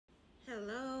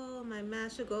my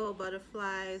magical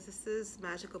butterflies. This is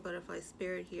Magical Butterfly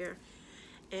Spirit here,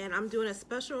 and I'm doing a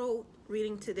special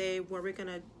reading today where we're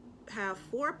gonna have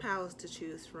 4 pals to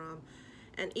choose from,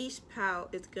 and each pal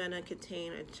is gonna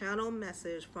contain a channel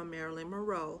message from Marilyn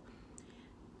Monroe.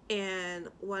 And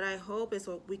what I hope is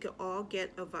we can all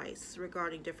get advice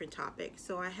regarding different topics.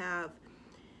 So I have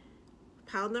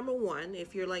pal number 1.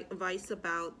 If you're like advice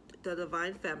about the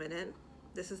divine feminine,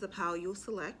 this is the pal you'll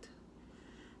select.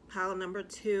 Pal number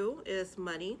 2 is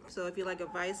money. So if you like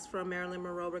advice from Marilyn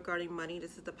Monroe regarding money,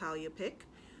 this is the pal you pick.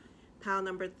 Pal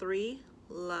number 3,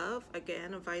 love.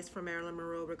 Again, advice from Marilyn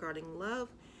Monroe regarding love.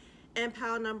 And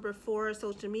pal number 4,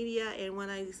 social media. And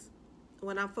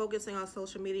when I'm focusing on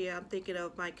social media, I'm thinking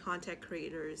of my content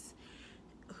creators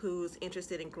who's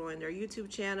interested in growing their YouTube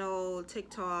channel,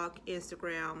 TikTok,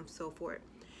 Instagram, so forth.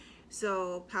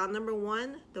 So pal number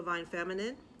 1, divine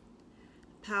feminine.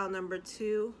 Pal number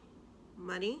 2,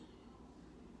 money.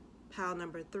 Pal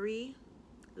number 3,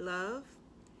 love.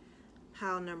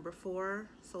 Pal number 4,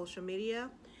 social media.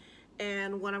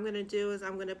 And what I'm going to do is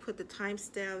I'm going to put the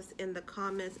timestamps in the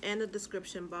comments and the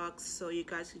description box so you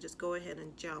guys can just go ahead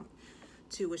and jump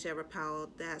to whichever pal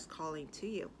that's calling to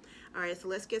you. All right, so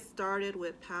let's get started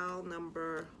with pal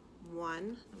number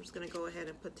 1. I'm just going to go ahead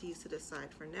and put these to the side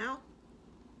for now.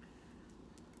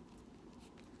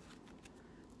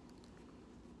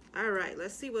 All right,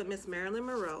 let's see what Miss Marilyn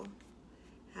Monroe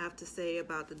have to say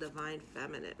about the divine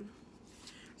feminine.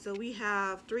 So we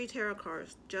have 3 tarot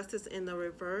cards: Justice in the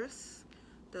reverse,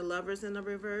 the Lovers in the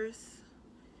reverse,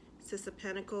 Six of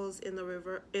Pentacles in the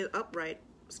reverse, upright,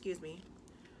 excuse me.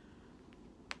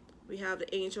 We have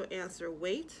the angel answer,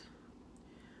 Waite.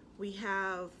 We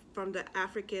have from the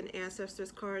African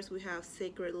ancestors cards, we have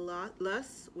Sacred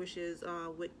Lust, which is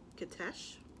with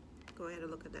Katesh. Go ahead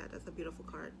and look at that. That's a beautiful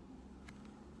card.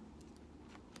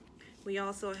 We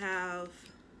also have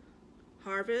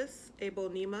Harvest,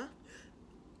 Ebonima.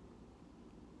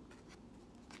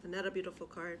 Another beautiful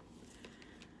card.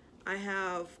 I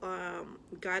have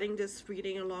guiding this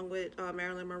reading along with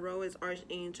Marilyn Monroe is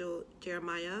Archangel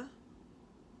Jeremiah,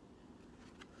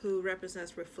 who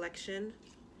represents reflection.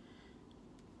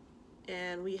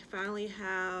 And we finally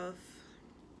have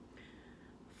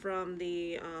from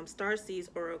the Starseeds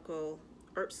Oracle,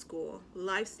 Earth School,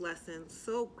 Life's Lessons,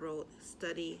 Soul Growth,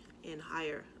 Study, and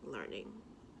Higher Learning.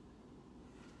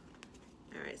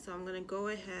 All right, so I'm going to go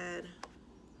ahead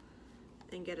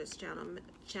and get its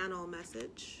channel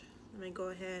message. Let me go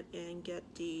ahead and get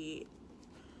the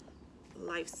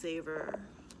Lifesaver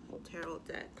Tarot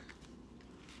deck.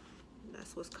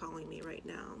 That's what's calling me right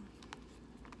now.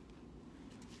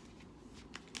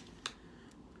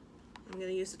 I'm going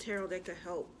to use the tarot deck to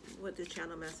help with the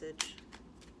channel message.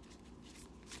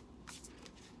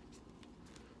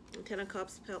 And 10 of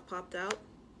Cups popped out.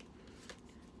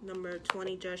 Number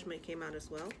 20, Judgment, came out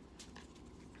as well.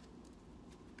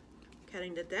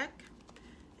 Cutting the deck.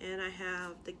 And I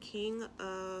have the King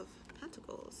of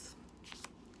Pentacles.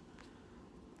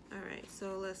 Alright,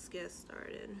 so let's get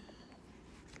started.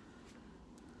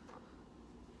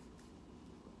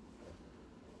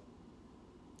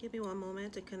 Give me one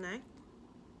moment to connect.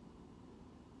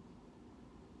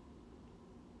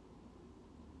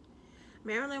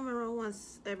 Marilyn Monroe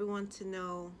wants everyone to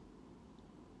know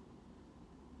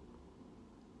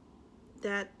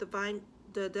that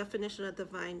the definition of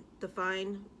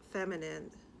divine feminine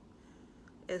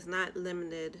is not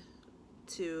limited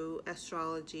to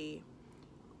astrology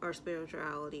or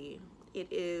spirituality. It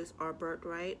is our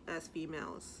birthright as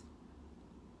females.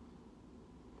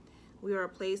 We are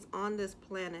placed on this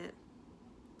planet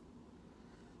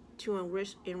to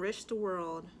enrich the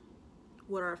world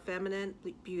with our feminine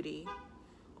beauty,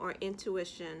 our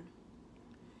intuition,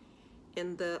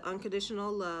 and the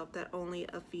unconditional love that only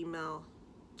a female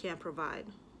can provide.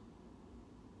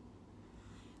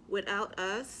 Without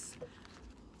us,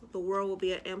 the world will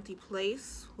be an empty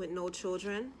place with no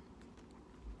children.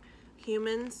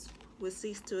 Humans will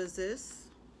cease to exist.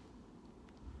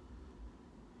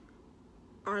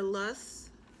 Our lust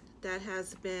that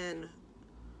has been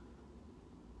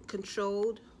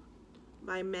controlled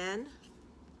by men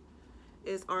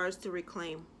is ours to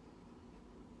reclaim.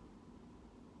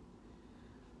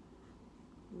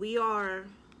 We are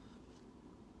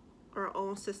our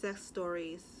own success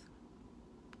stories.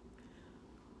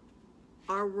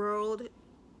 Our world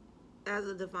as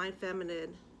a divine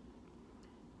feminine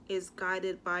is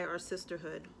guided by our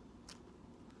sisterhood.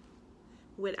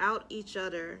 Without each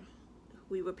other,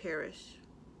 we would perish.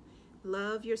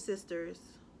 Love your sisters.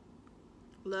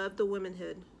 Love the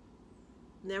womanhood.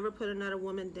 Never put another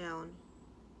woman down.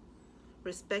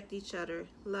 Respect each other.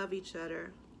 Love each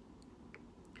other.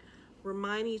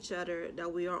 Remind each other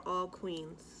that we are all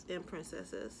queens and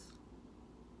princesses.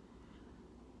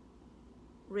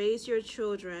 Raise your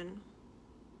children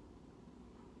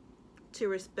to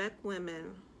respect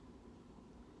women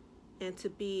and to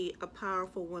be a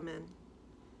powerful woman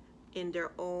in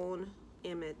their own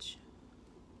image.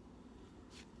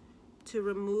 To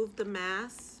remove the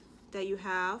mask that you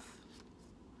have.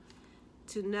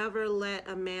 To never let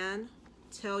a man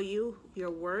tell you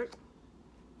your worth.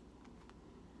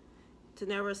 To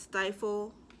never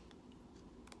stifle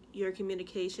your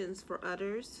communications for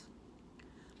others.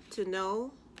 To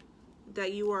know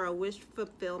that you are a wish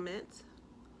fulfillment.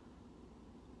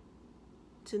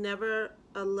 To never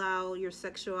allow your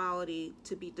sexuality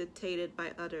to be dictated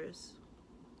by others.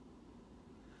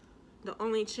 The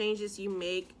only changes you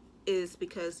make is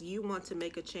because you want to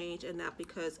make a change and not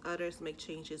because others make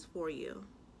changes for you.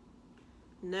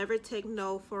 Never take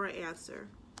no for an answer.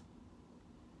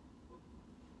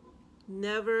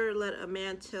 Never let a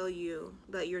man tell you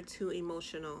that you're too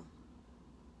emotional.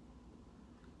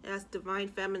 As divine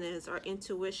feminines, our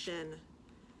intuition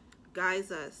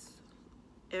guides us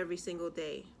every single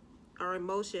day. Our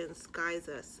emotions guide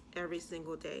us every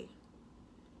single day.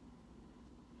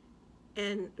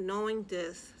 And knowing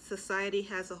this, society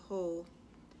as a whole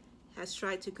has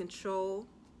tried to control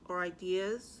our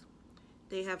ideas.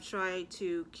 They have tried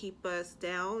to keep us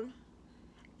down,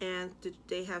 and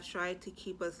they have tried to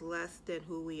keep us less than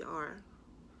who we are,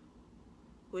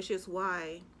 which is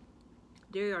why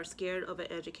they are scared of an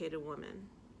educated woman.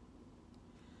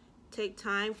 Take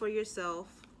time for yourself,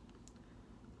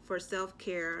 for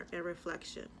self-care and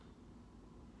reflection.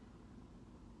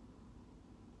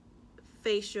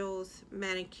 Facials,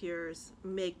 manicures,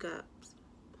 makeups,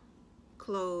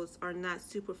 clothes are not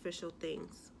superficial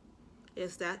things.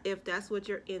 If that's what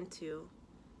you're into,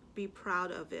 be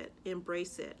proud of it,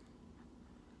 embrace it.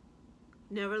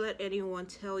 Never let anyone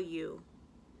tell you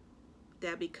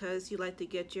that because you like to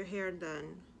get your hair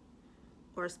done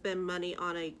or spend money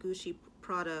on a Gucci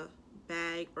Prada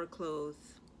bag or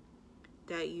clothes,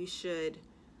 that you should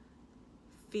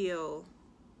feel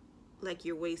like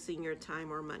you're wasting your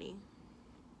time or money.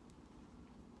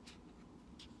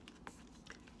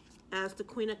 As the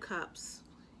Queen of Cups,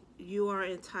 you are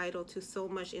entitled to so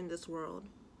much in this world.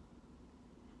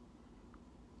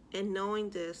 And knowing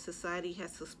this, society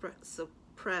has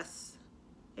suppressed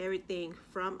everything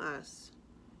from us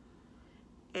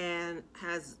and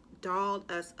has dolled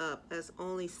us up as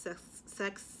only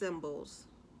sex symbols,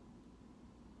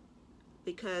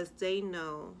 because they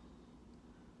know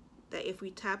that if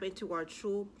we tap into our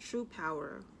true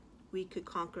power, we could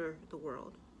conquer the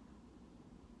world.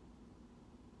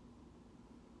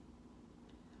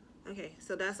 Okay,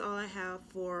 so that's all I have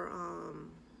for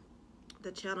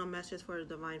the channel message for the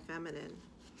Divine Feminine.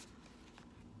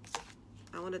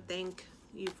 I want to thank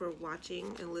you for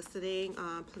watching and listening.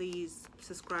 Please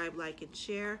subscribe, like, and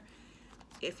share.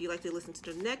 If you'd like to listen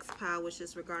to the next pile, which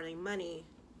is regarding money,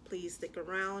 please stick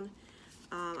around.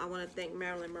 I want to thank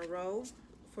Marilyn Monroe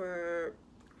for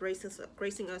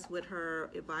gracing us with her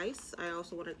advice. I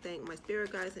also want to thank my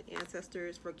spirit guides and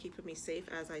ancestors for keeping me safe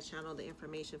as I channel the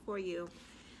information for you.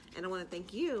 And I want to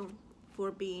thank you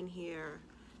for being here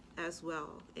as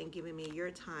well and giving me your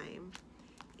time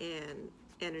and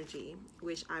energy,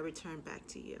 which I return back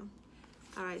to you.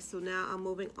 All right, so now I'm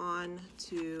moving on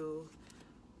to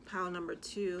pile number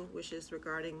 2, which is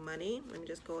regarding money. Let me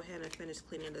just go ahead and finish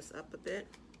cleaning this up a bit.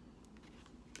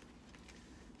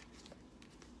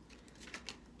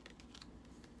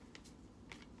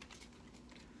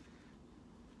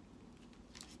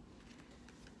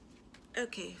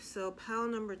 Okay, so pile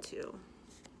number 2.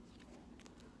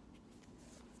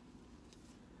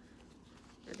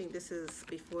 I think this is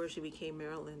before she became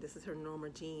Marilyn. This is her Norma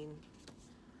Jean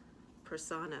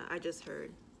persona. I just heard.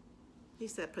 He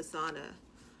said persona.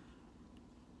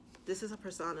 This is a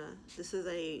persona. This is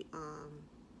a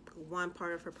one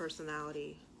part of her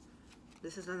personality.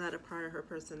 This is another part of her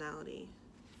personality.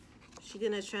 She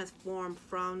didn't transform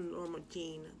from Norma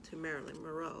Jean to Marilyn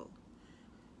Monroe.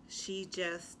 She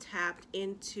just tapped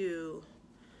into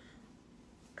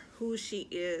who she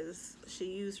is. She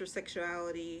used her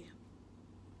sexuality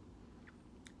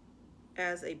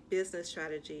as a business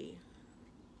strategy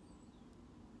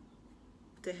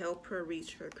to help her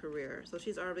reach her career. So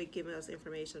she's already given us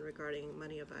information regarding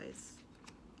money advice.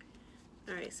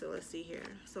 All right, so let's see here.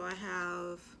 So I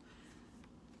have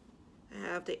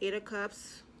the 8 of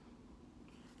Cups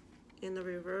in the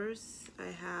reverse.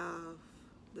 I have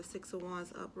the 6 of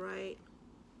Wands upright.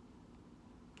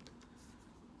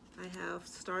 I have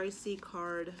Starry Sea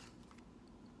card,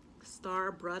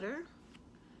 Star Brother.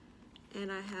 And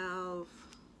I have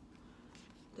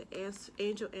The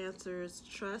angel answers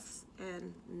trust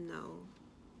and no.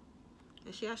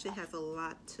 And she actually has a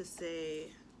lot to say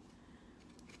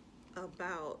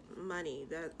about money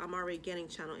that I'm already getting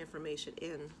channel information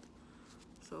in.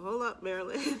 So hold up,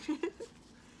 Marilyn.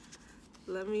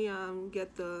 Let me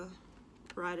get the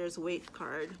Rider's Waite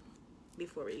card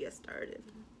before we get started.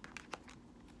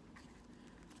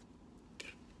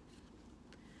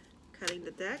 Cutting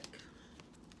the deck.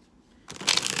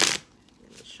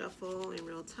 Shuffle in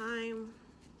real time.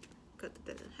 Cut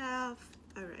the deck in half.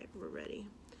 All right, we're ready.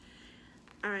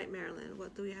 All right, Marilyn,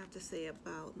 what do we have to say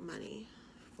about money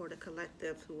for the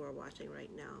collective who are watching right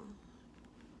now?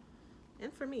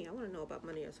 And for me, I want to know about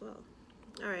money as well.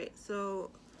 All right,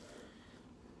 so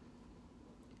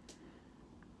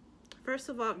first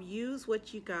of all, use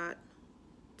what you got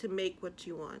to make what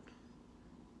you want.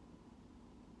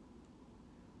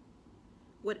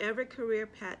 Whatever career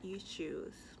path you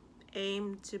choose,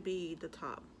 aim to be the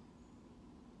top.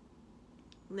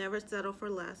 Never settle for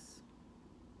less.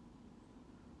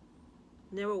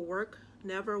 Never work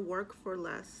for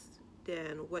less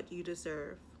than what you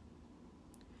deserve.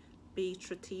 Be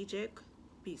strategic,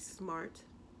 be smart.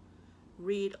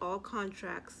 Read all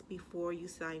contracts before you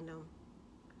sign them.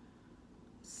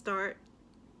 Start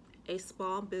a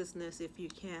small business if you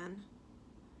can.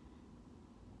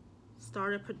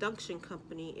 Start a production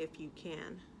company if you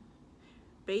can.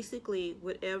 Basically,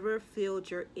 whatever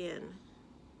field you're in,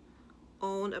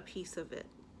 own a piece of it.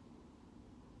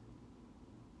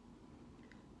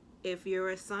 If you're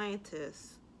a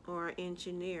scientist or an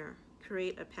engineer,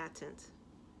 create a patent.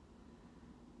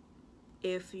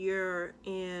 If you're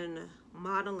in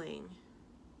modeling,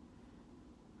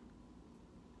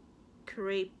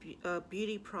 create a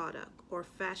beauty product or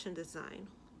fashion design.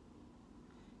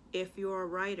 If you're a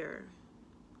writer,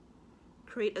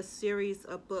 create a series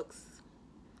of books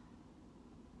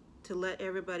to let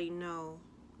everybody know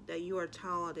that you are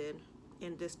talented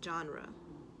in this genre.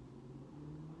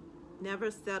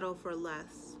 Never settle for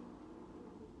less.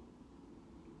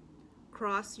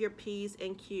 Cross your P's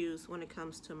and Q's when it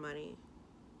comes to money.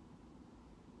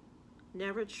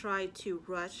 Never try to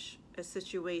rush a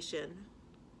situation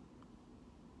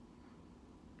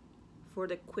for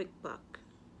the quick buck.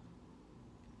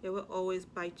 It will always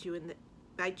bite you in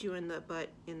the butt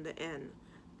in the end,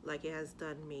 like it has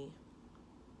done me.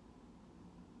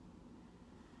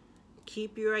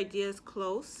 Keep your ideas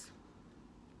close.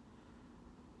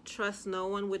 Trust no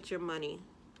one with your money.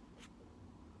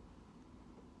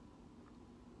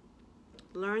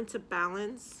 Learn to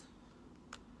balance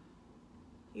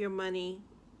your money.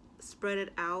 Spread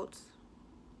it out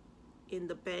in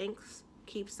the banks.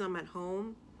 Keep some at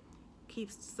home.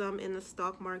 Keep some in the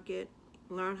stock market.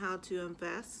 Learn how to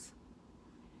invest.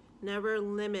 Never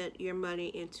limit your money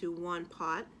into one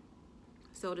pot,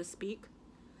 so to speak.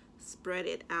 Spread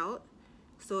it out.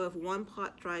 So if one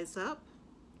pot dries up,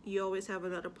 you always have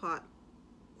another pot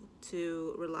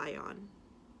to rely on.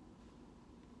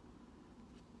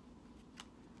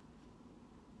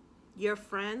 Your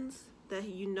friends that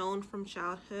you've known from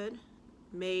childhood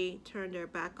may turn their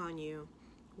back on you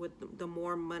with the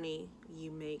more money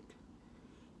you make.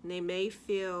 And they may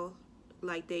feel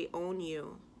like they own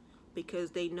you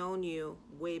because they known you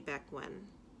way back when.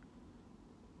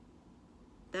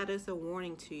 That is a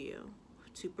warning to you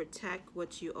to protect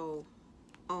what you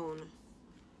own.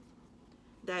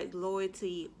 That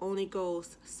loyalty only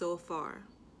goes so far.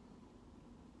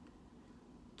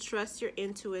 Trust your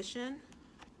intuition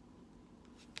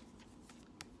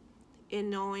in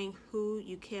knowing who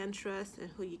you can trust and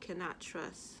who you cannot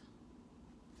trust.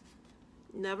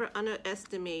 Never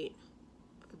underestimate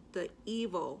the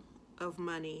evil of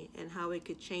money and how it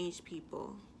could change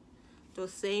people.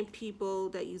 Those same people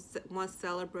that you once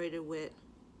celebrated with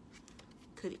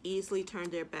could easily turn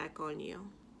their back on you.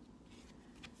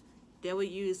 They will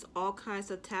use all kinds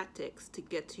of tactics to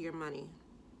get to your money.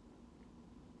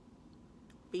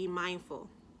 Be mindful.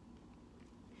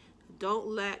 Don't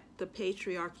let the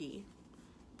patriarchy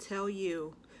tell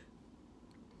you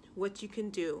what you can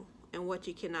do and what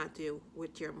you cannot do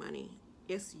with your money.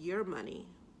 It's your money.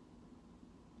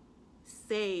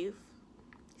 Save,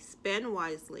 spend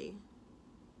wisely,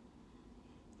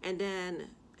 and then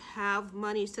have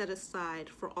money set aside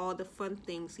for all the fun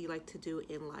things you like to do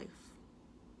in life.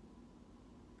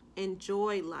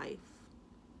 Enjoy life.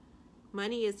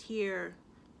 Money is here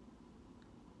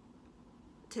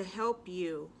to help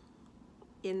you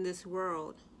in this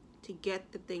world to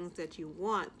get the things that you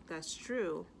want. That's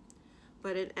true.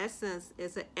 But in essence,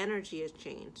 it's an energy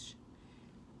exchange.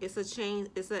 It's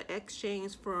an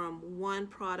exchange from one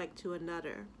product to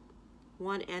another,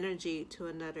 one energy to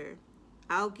another.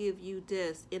 I'll give you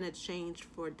this in exchange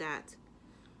for that.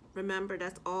 Remember,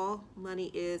 that's all money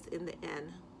is in the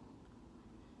end.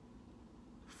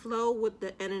 Flow with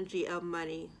the energy of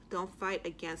money. Don't fight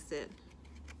against it.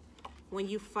 When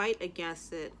you fight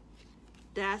against it,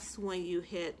 that's when you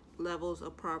hit levels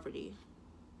of poverty.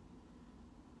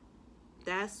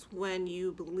 That's when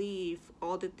you believe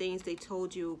all the things they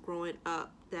told you growing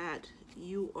up, that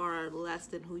you are less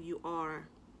than who you are,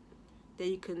 that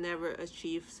you can never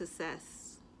achieve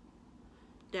success,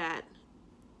 that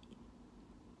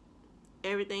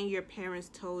everything your parents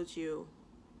told you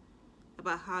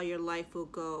about how your life will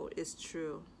go is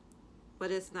true, but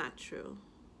it's not true.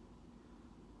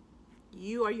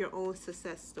 You are your own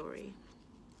success story.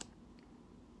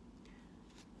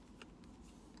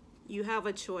 You have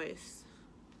a choice.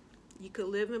 You could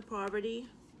live in poverty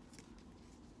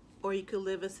or you could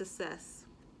live in success.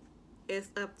 It's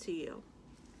up to you.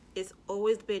 It's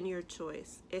always been your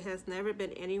choice. It has never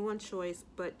been anyone's choice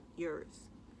but yours.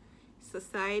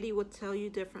 Society will tell you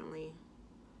differently,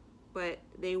 but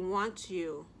they want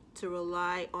you to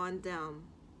rely on them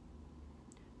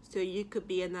so you could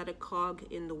be another cog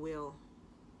in the wheel.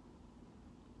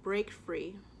 Break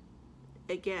free.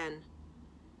 Again,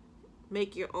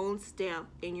 make your own stamp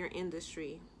in your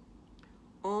industry.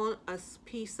 Own a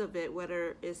piece of it,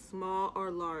 whether it's small or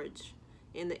large,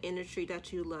 in the industry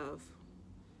that you love.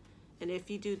 And if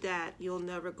you do that, you'll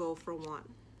never go for want.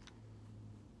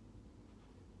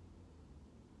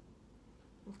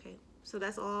 Okay, so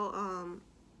that's all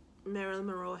Marilyn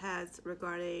Monroe has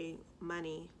regarding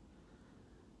money.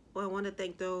 Well, I want to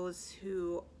thank those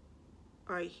who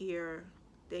are here.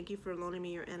 Thank you for loaning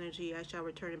me your energy. I shall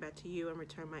return it back to you and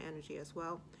return my energy as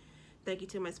well. Thank you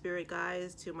to my spirit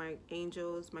guides, to my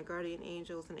angels, my guardian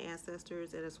angels and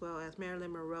ancestors, and as well as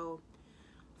Marilyn Monroe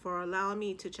for allowing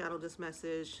me to channel this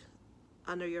message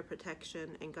under your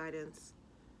protection and guidance.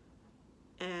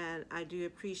 And I do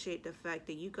appreciate the fact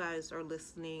that you guys are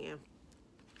listening and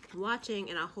watching,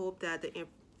 and I hope that the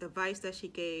advice that she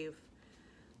gave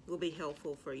will be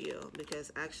helpful for you,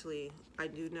 because actually I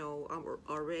do know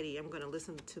already I'm going to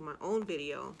listen to my own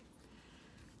video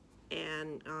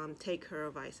and take her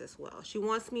advice as well. She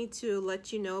wants me to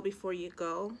let you know before you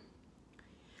go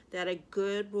that a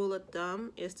good rule of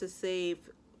thumb is to save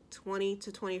 20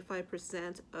 to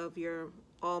 25% of your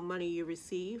all money you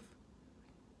receive,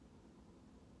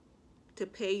 to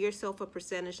pay yourself a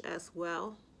percentage as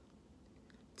well,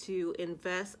 to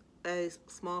invest a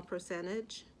small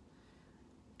percentage,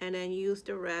 and then use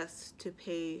the rest to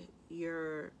pay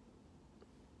your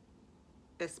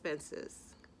expenses.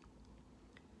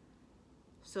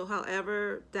 So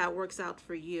however that works out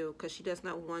for you, because she does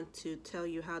not want to tell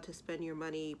you how to spend your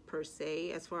money per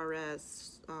se, as far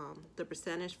as the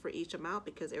percentage for each amount,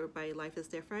 because everybody's life is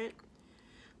different.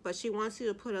 But she wants you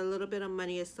to put a little bit of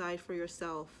money aside for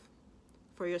yourself,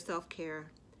 for your self-care.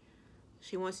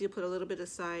 She wants you to put a little bit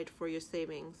aside for your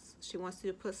savings. She wants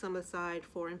you to put some aside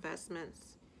for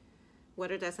investments,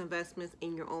 whether that's investments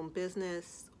in your own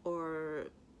business or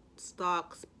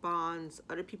stocks, bonds,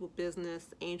 other people's business,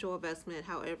 angel investment,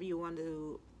 however you want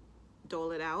to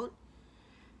dole it out.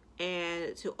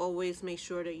 And to always make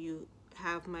sure that you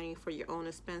have money for your own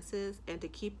expenses, and to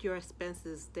keep your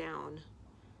expenses down.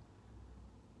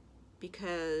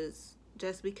 Because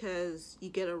just because you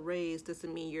get a raise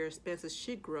doesn't mean your expenses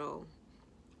should grow.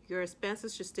 Your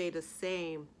expenses should stay the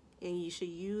same, and you should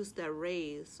use that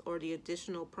raise or the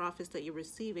additional profits that you're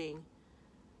receiving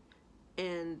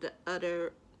in the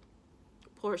other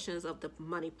portions of the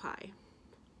money pie.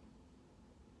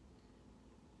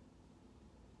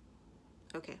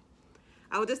 Okay,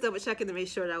 I was just double checking to make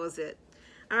sure that was it.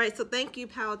 All right, so thank you,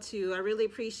 Pal 2. I really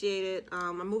appreciate it.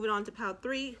 I'm moving on to Pal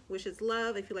 3, which is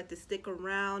love, if you'd like to stick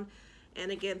around.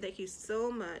 And again, thank you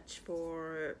so much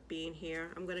for being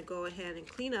here. I'm going to go ahead and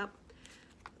clean up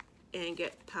and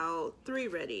get Pal 3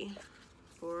 ready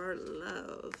for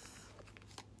love.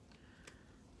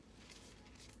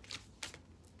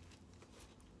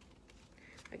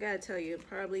 I gotta tell you,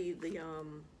 probably the I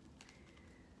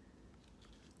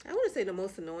wouldn't say the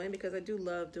most annoying, because I do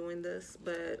love doing this,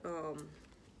 but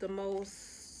the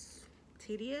most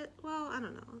tedious, well, I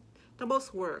don't know, the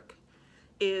most work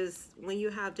is when you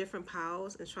have different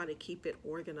piles and try to keep it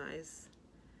organized.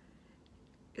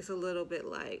 It's a little bit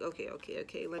like, okay,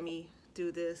 let me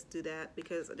do this, do that,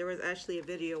 because there was actually a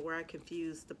video where I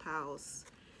confused the piles,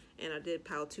 and I did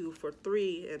pile 2 for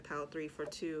 3 and pile 3 for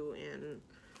 2, and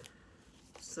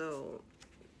so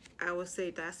I would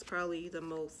say that's probably the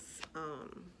most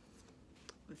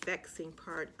vexing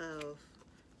part of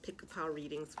pick-a-pile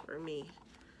readings for me.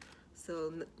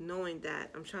 So knowing that,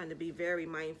 I'm trying to be very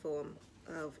mindful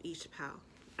of each pile.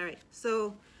 All right,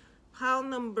 so pile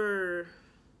number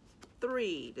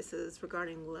 3, this is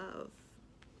regarding love.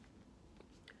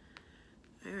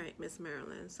 All right, Miss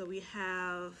Marilyn. So we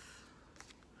have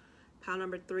pile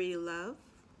number 3, love.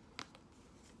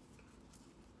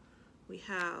 We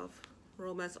have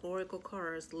Romance Oracle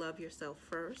cards, love yourself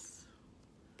first.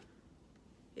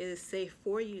 It is safe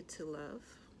for you to love.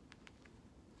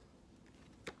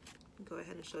 Go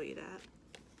ahead and show you that.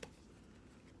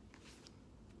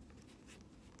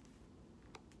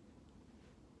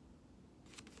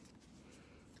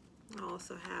 I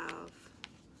also have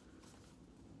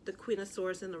the Queen of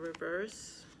Swords in the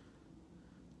reverse,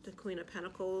 the Queen of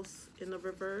Pentacles in the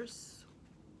reverse,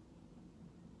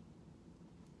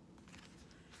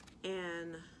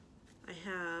 and I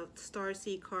have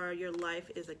Starseed card, your life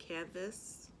is a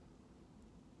canvas,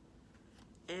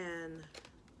 and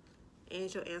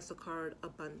Angel Answer card,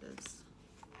 abundance.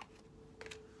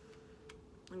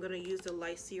 I'm going to use the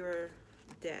Light Seer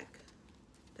deck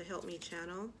to help me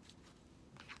channel.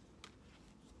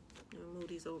 I'm going to move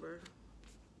these over.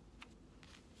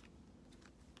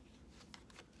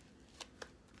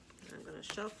 I'm going to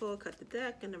shuffle, cut the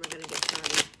deck, and then we're going to get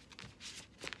started.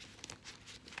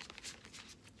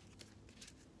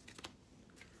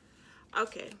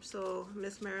 Okay, so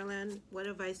Miss Marilyn, what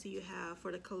advice do you have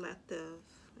for the collective,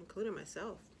 including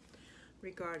myself,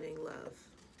 regarding love?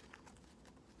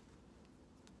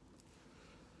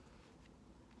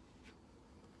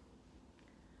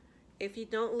 If you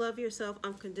don't love yourself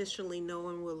unconditionally, no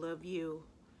one will love you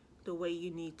the way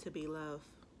you need to be loved.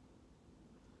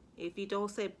 If you don't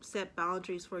set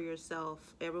boundaries for yourself,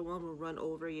 everyone will run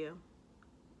over you.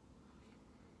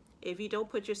 If you don't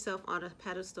put yourself on a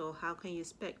pedestal, how can you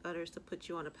expect others to put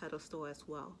you on a pedestal as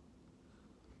well?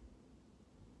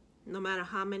 No matter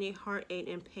how many heartache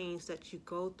and pains that you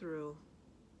go through,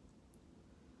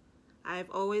 I've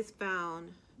always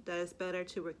found that it's better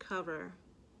to recover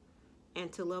and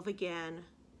to love again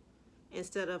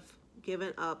instead of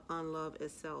giving up on love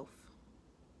itself.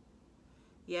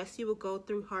 Yes, you will go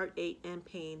through heartache and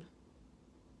pain,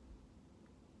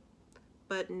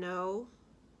 but know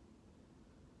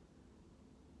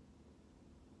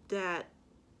that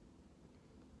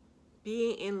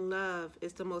being in love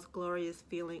is the most glorious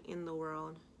feeling in the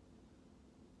world.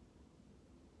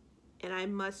 And I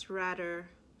much rather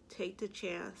take the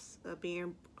chance of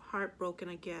being heartbroken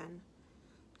again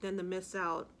than to miss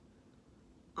out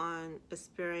on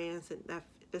experiencing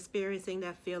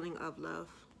that feeling of love.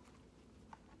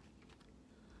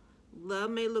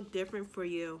 Love may look different for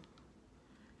you.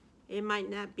 It might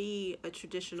not be a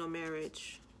traditional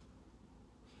marriage.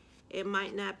 It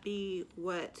might not be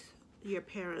what your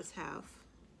parents have.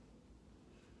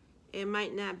 It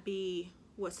might not be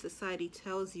what society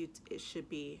tells you it should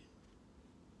be.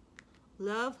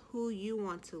 Love who you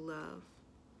want to love,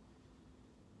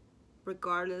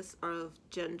 regardless of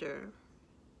gender.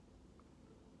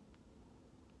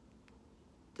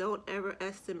 Don't ever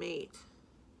estimate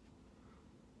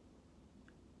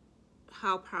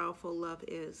how powerful love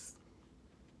is.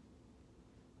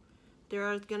 There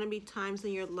are going to be times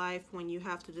in your life when you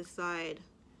have to decide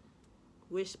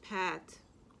which path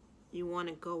you want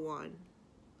to go on.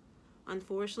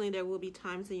 Unfortunately, there will be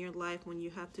times in your life when you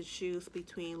have to choose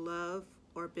between love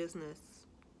or business.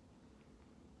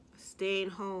 Staying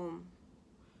home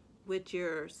with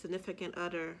your significant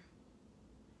other,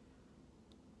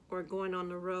 or going on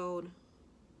the road.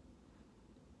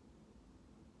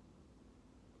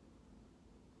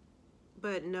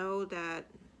 But know that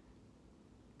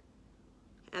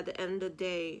at the end of the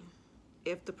day,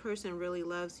 if the person really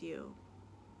loves you,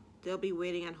 they'll be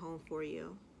waiting at home for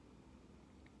you.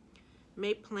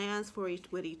 Make plans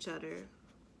with each other.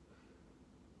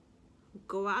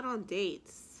 Go out on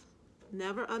dates.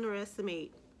 Never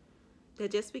underestimate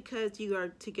that just because you are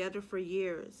together for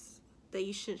years, that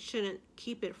you shouldn't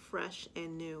keep it fresh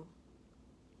and new.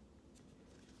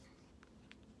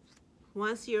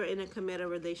 Once you're in a committed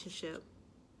relationship,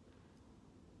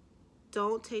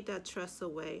 don't take that trust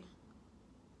away.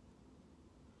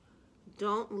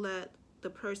 Don't let the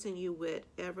person you with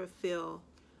ever feel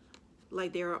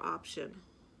like they're an option,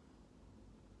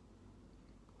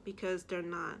 because they're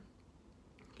not.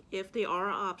 If they are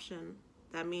an option,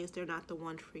 that means they're not the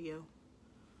one for you.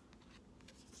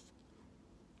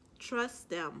 Trust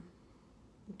them.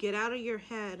 Get out of your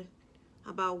head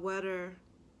about whether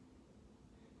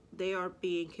they are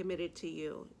being committed to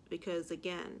you, because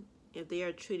again, if they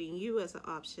are treating you as an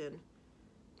option,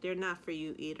 they're not for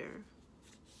you either.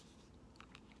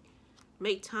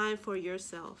 Make time for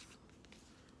yourself.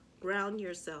 Ground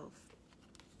yourself.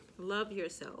 Love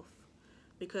yourself.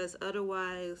 Because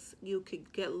otherwise you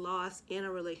could get lost in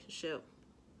a relationship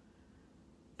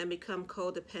and become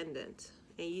codependent,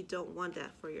 and you don't want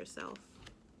that for yourself.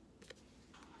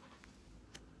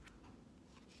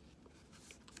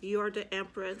 You are the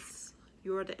Empress,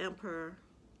 you are the Emperor,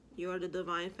 you are the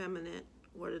Divine Feminine,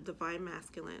 or the Divine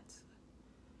Masculine.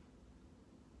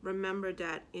 Remember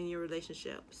that in your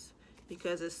relationships,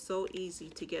 because it's so easy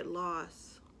to get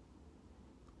lost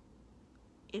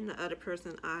in the other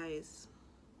person's eyes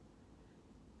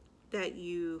that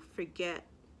you forget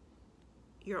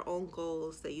your own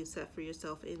goals that you set for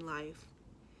yourself in life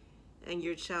and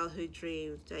your childhood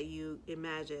dreams that you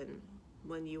imagined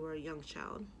when you were a young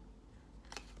child.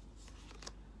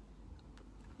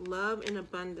 Love in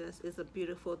abundance is a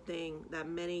beautiful thing that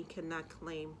many cannot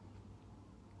claim.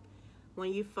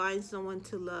 When you find someone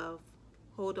to love,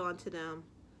 hold on to them,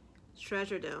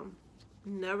 treasure them,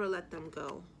 never let them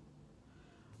go.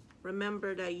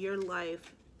 Remember that your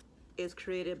life is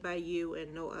created by you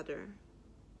and no other.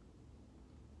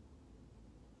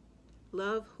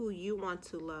 Love who you want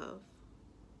to love.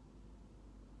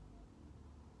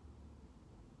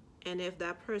 And if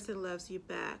that person loves you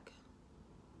back,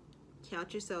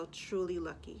 count yourself truly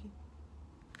lucky.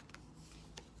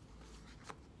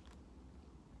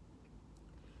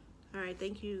 All right,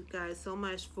 thank you guys so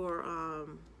much for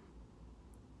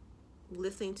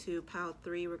listening to Pile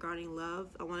 3 regarding love.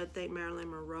 I want to thank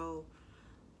Marilyn Monroe.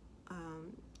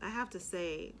 I have to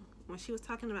say, when she was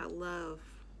talking about love,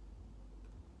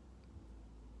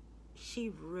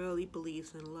 she really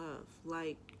believes in love.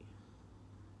 Like,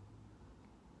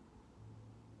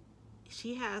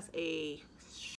 she has a